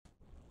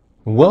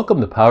Welcome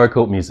to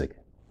PowerCode Music.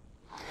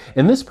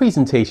 In this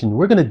presentation,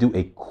 we're going to do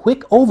a quick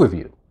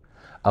overview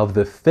of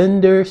the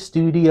Fender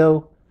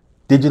Studio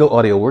digital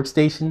audio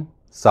workstation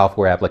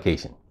software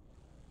application.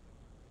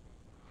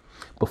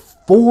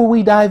 Before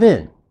we dive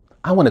in,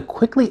 I want to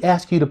quickly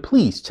ask you to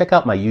please check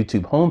out my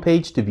YouTube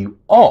homepage to view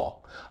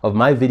all of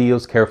my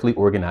videos carefully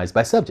organized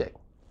by subject.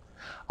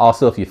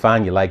 Also, if you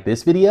find you like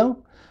this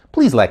video,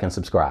 please like and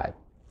subscribe.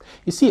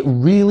 You see, it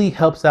really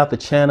helps out the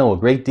channel a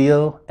great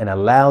deal and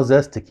allows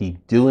us to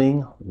keep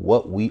doing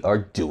what we are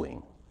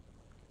doing.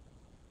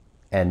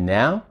 And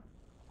now,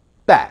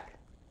 back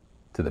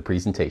to the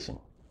presentation.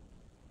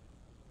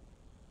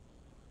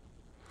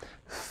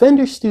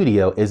 Fender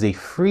Studio is a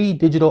free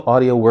digital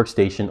audio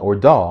workstation, or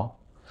DAW,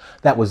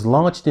 that was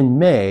launched in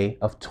May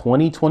of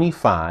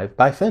 2025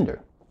 by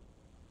Fender.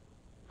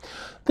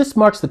 This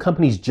marks the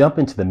company's jump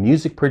into the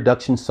music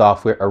production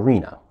software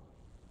arena.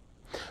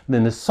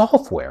 Then the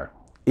software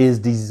is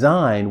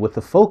designed with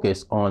a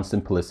focus on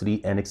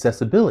simplicity and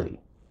accessibility.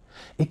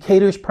 It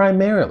caters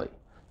primarily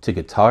to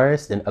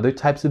guitarists and other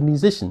types of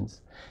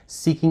musicians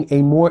seeking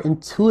a more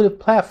intuitive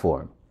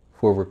platform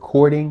for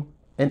recording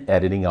and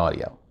editing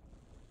audio.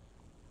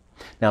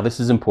 Now, this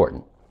is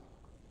important.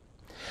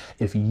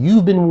 If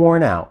you've been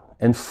worn out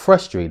and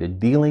frustrated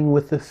dealing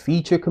with the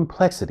feature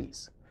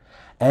complexities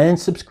and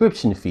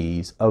subscription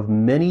fees of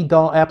many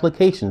DAW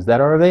applications that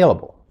are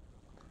available,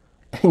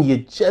 and you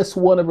just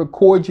want to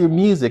record your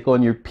music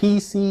on your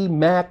PC,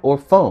 Mac, or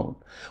phone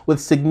with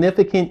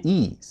significant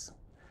ease,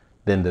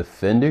 then the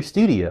Fender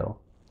Studio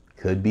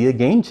could be a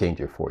game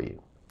changer for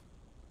you.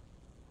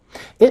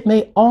 It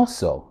may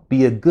also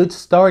be a good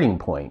starting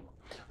point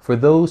for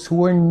those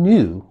who are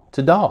new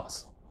to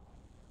DAWs.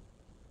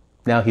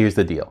 Now here's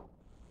the deal.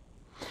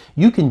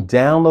 You can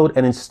download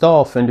and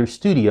install Fender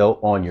Studio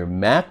on your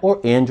Mac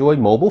or Android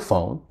mobile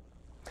phone,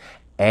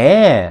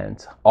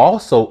 and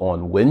also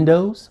on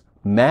Windows,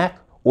 Mac,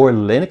 or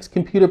Linux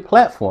computer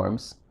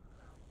platforms,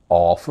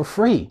 all for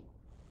free.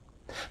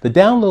 The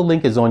download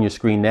link is on your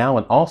screen now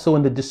and also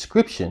in the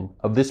description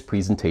of this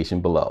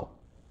presentation below.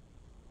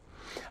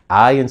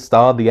 I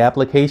installed the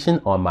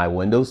application on my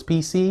Windows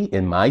PC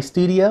in my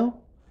studio,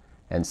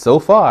 and so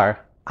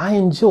far I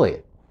enjoy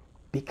it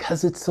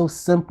because it's so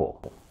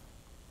simple.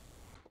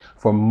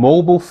 For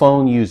mobile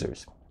phone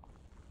users,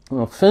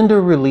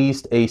 Fender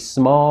released a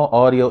small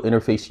audio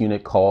interface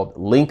unit called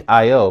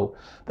Link.io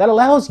that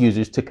allows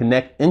users to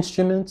connect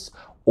instruments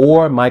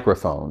or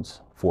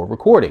microphones for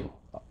recording,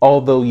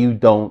 although you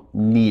don't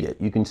need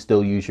it. You can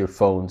still use your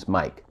phone's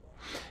mic.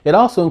 It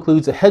also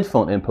includes a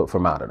headphone input for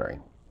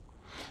monitoring.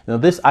 Now,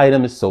 this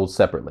item is sold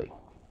separately.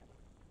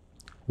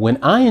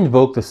 When I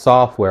invoke the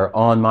software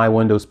on my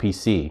Windows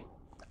PC,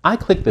 I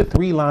click the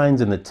three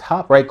lines in the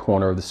top right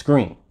corner of the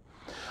screen.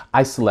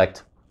 I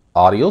select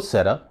Audio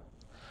Setup,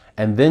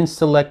 and then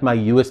select my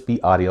USB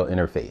audio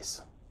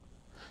interface.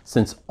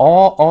 Since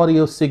all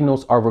audio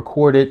signals are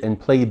recorded and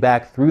played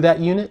back through that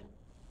unit,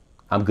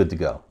 I'm good to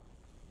go.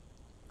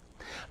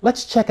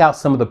 Let's check out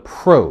some of the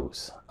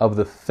pros of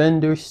the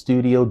Fender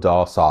Studio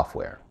DAW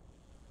software.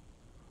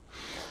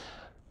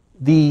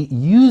 The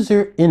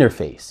user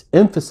interface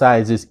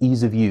emphasizes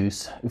ease of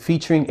use,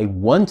 featuring a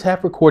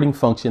one-tap recording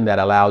function that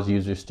allows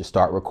users to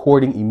start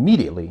recording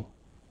immediately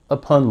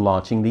upon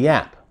launching the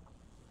app.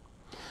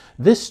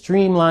 This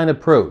streamlined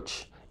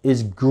approach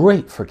is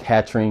great for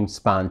capturing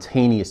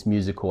spontaneous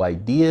musical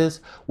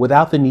ideas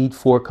without the need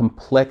for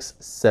complex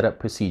setup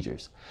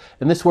procedures.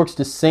 And this works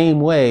the same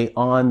way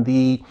on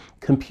the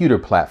computer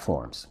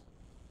platforms.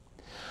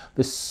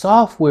 The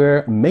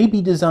software may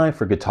be designed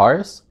for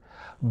guitarists,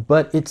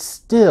 but it's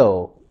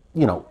still,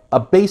 a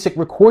basic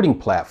recording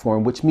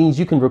platform, which means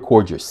you can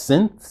record your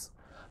synths,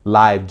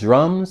 live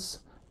drums,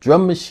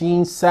 drum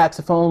machines,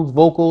 saxophones,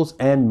 vocals,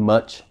 and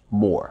much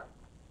more.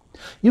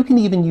 You can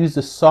even use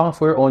the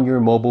software on your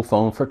mobile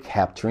phone for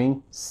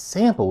capturing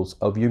samples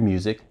of your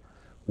music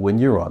when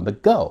you're on the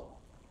go.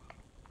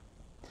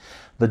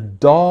 The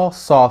DAW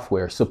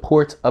software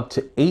supports up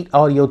to 8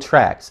 audio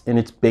tracks in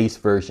its base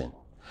version,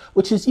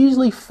 which is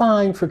usually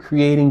fine for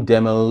creating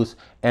demos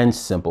and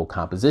simple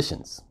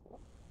compositions.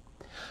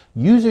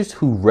 Users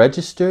who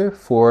register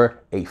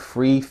for a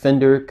free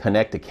Fender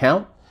Connect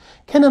account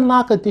can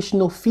unlock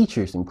additional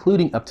features,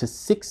 including up to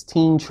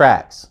 16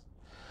 tracks,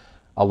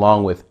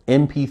 along with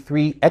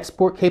MP3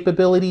 export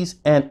capabilities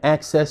and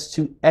access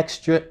to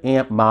extra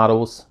amp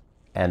models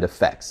and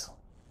effects.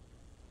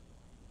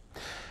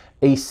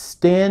 A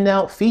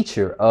standout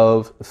feature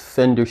of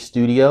Fender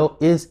Studio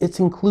is its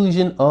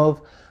inclusion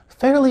of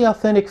fairly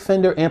authentic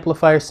Fender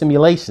amplifier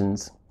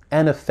simulations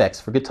and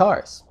effects for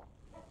guitars.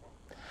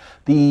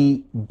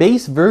 The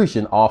base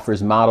version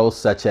offers models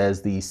such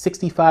as the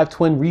 65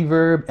 Twin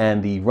Reverb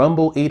and the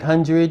Rumble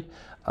 800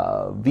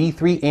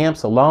 V3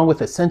 amps, along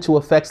with essential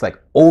effects like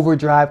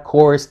overdrive,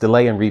 chorus,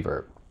 delay, and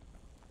reverb.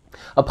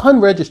 Upon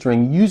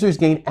registering, users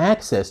gain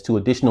access to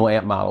additional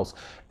amp models,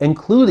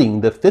 including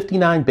the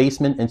 59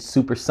 Bassman and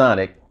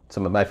Supersonic,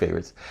 some of my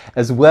favorites,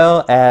 as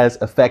well as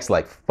effects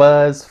like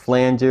fuzz,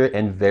 flanger,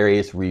 and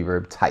various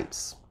reverb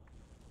types.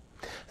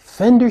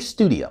 Fender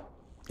Studio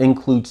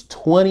includes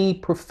 20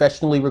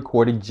 professionally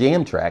recorded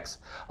jam tracks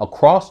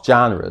across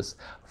genres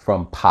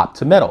from pop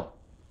to metal.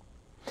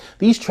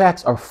 These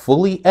tracks are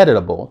fully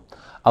editable,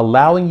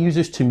 allowing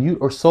users to mute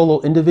or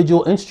solo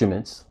individual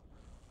instruments,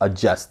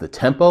 adjust the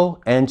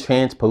tempo, and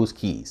transpose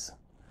keys.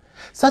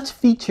 Such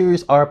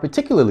features are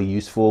particularly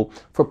useful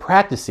for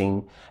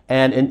practicing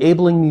and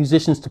enabling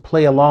musicians to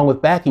play along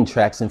with backing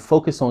tracks and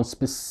focus on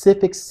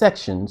specific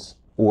sections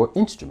or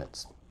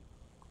instruments.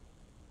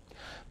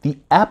 The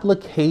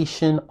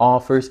application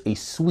offers a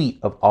suite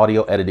of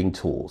audio editing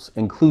tools,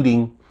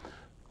 including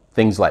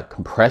things like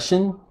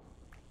compression,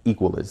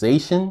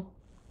 equalization,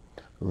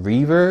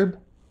 reverb,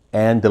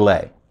 and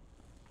delay.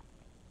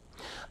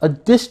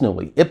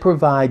 Additionally, it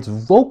provides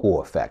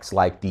vocal effects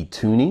like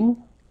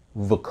detuning,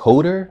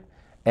 vocoder,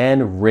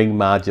 and ring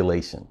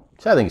modulation,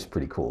 which I think is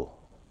pretty cool.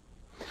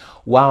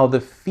 While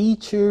the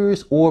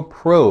features or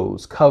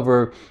pros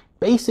cover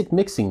basic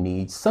mixing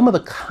needs, some of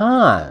the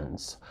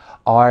cons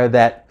are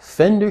that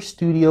Fender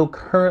Studio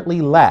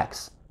currently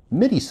lacks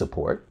MIDI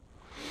support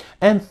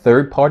and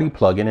third-party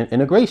plugin and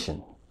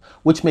integration,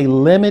 which may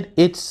limit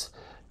its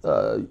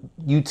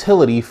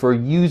utility for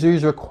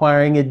users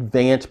requiring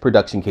advanced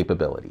production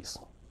capabilities.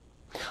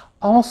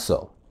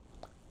 Also,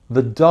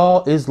 the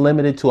DAW is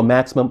limited to a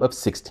maximum of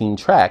 16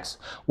 tracks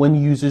when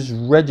users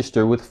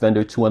register with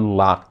Fender to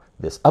unlock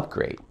this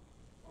upgrade.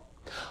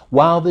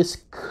 While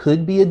this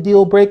could be a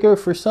deal breaker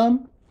for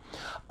some,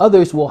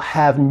 others will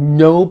have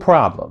no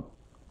problem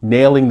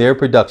nailing their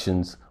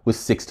productions with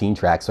 16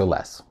 tracks or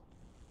less.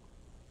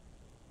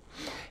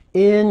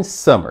 In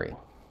summary,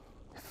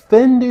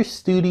 Fender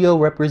Studio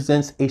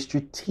represents a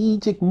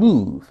strategic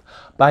move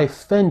by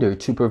Fender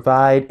to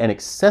provide an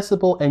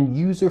accessible and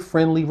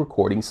user-friendly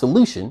recording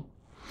solution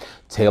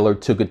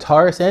tailored to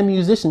guitarists and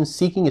musicians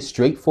seeking a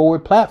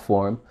straightforward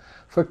platform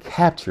for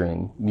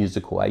capturing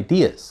musical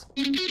ideas.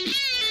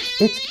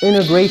 Its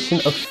integration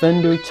of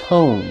Fender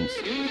tones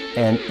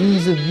and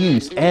ease of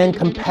use and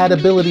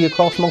compatibility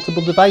across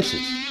multiple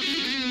devices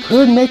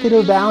could make it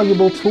a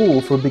valuable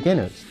tool for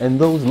beginners and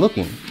those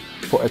looking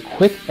for a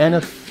quick and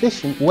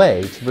efficient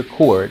way to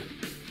record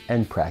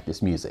and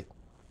practice music.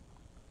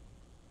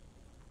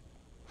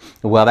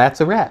 Well,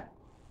 that's a wrap.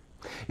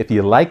 If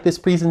you like this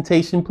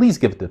presentation, please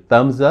give it a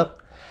thumbs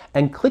up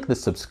and click the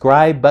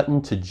subscribe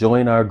button to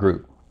join our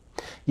group.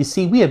 You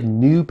see, we have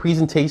new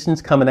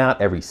presentations coming out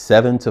every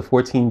 7 to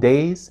 14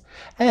 days,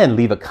 and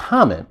leave a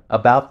comment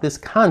about this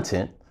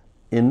content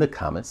in the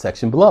comment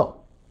section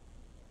below.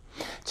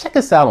 Check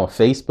us out on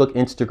Facebook,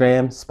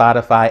 Instagram,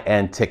 Spotify,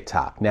 and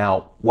TikTok.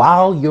 Now,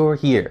 while you're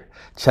here,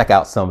 check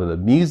out some of the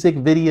music,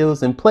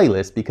 videos, and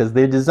playlists because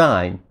they're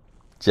designed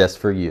just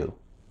for you.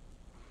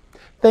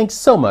 Thanks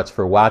so much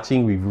for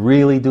watching. We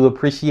really do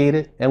appreciate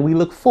it, and we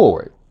look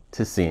forward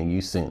to seeing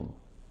you soon.